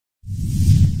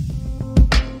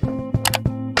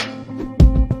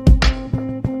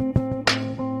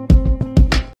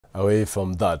Away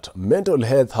from that, mental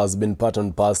health has been part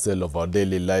and parcel of our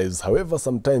daily lives. However,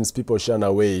 sometimes people shun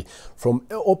away from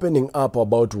opening up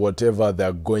about whatever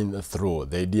they're going through.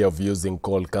 The idea of using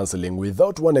call counseling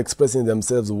without one expressing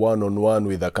themselves one-on-one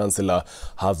with a counselor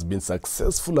has been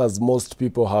successful, as most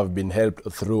people have been helped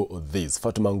through this.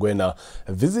 Fatuma Ngwena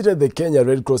visited the Kenya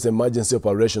Red Cross Emergency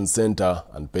Operations Center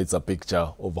and paints a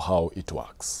picture of how it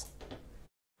works.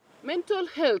 Mental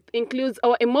health includes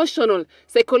our emotional,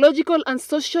 psychological, and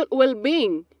social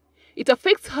well-being. It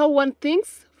affects how one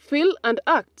thinks, feels, and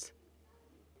acts.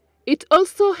 It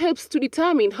also helps to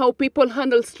determine how people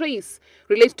handle stress,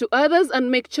 relate to others,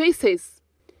 and make choices,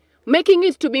 making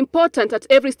it to be important at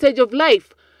every stage of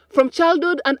life, from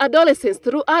childhood and adolescence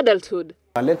through adulthood.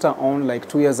 Later on, like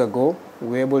 2 years ago, we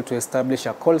were able to establish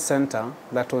a call center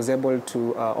that was able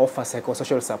to offer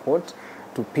psychosocial support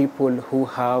to people who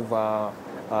have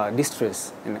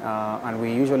distress, and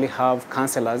we usually have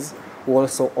counselors who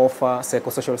also offer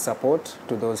psychosocial support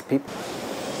to those people.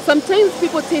 Sometimes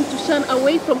people tend to shun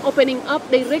away from opening up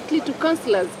directly to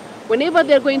counselors whenever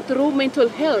they're going through mental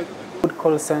health. A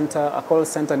call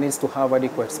center needs to have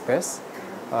adequate space,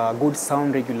 good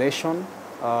sound regulation,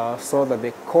 so that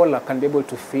the caller can be able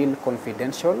to feel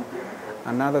confidential.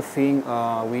 Another thing,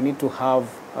 we need to have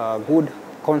good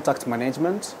contact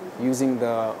management using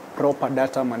the proper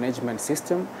data management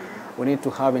system. We need to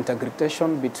have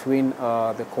integration between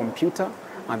the computer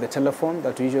and the telephone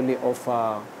that usually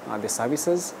offer the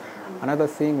services. Another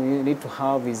thing we need to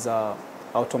have is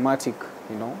automatic,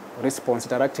 response,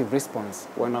 interactive response.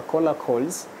 When a caller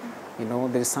calls,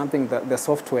 there is something that the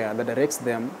software that directs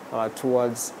them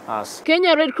towards us.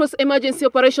 Kenya Red Cross Emergency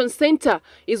Operations Center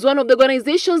is one of the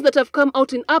organizations that have come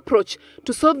out in approach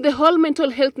to solve the whole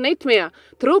mental health nightmare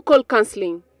through call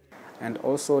counseling. And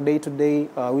also day to day,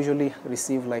 we usually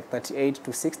receive like 38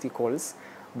 to 60 calls,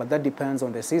 but that depends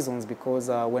on the seasons, because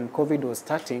when COVID was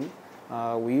starting,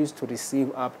 we used to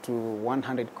receive up to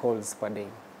 100 calls per day.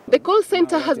 The call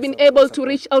center has been able to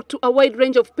reach out to a wide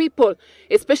range of people,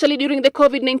 especially during the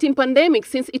COVID-19 pandemic,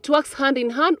 since it works hand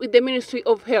in hand with the Ministry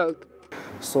of Health.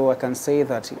 So I can say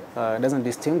that it doesn't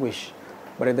distinguish,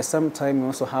 but at the same time we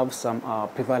also have some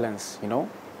prevalence,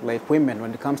 like women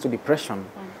when it comes to depression.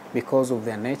 Because of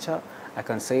their nature, I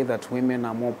can say that women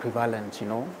are more prevalent,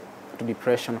 to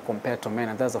depression compared to men,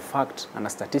 and that's a fact and a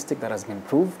statistic that has been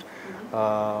proved.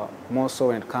 More so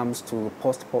when it comes to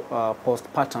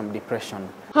postpartum depression.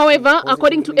 However,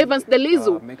 according to Evans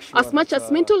Delizu, as much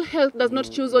as mental health does not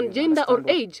choose on gender or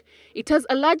age, it has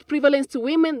a large prevalence to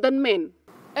women than men.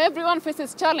 Everyone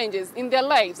faces challenges in their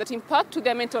lives that impact to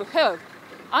their mental health,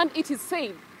 and it is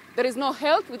said there is no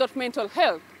health without mental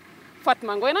health.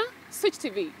 Fatuma Ngwena, Switch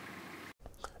TV.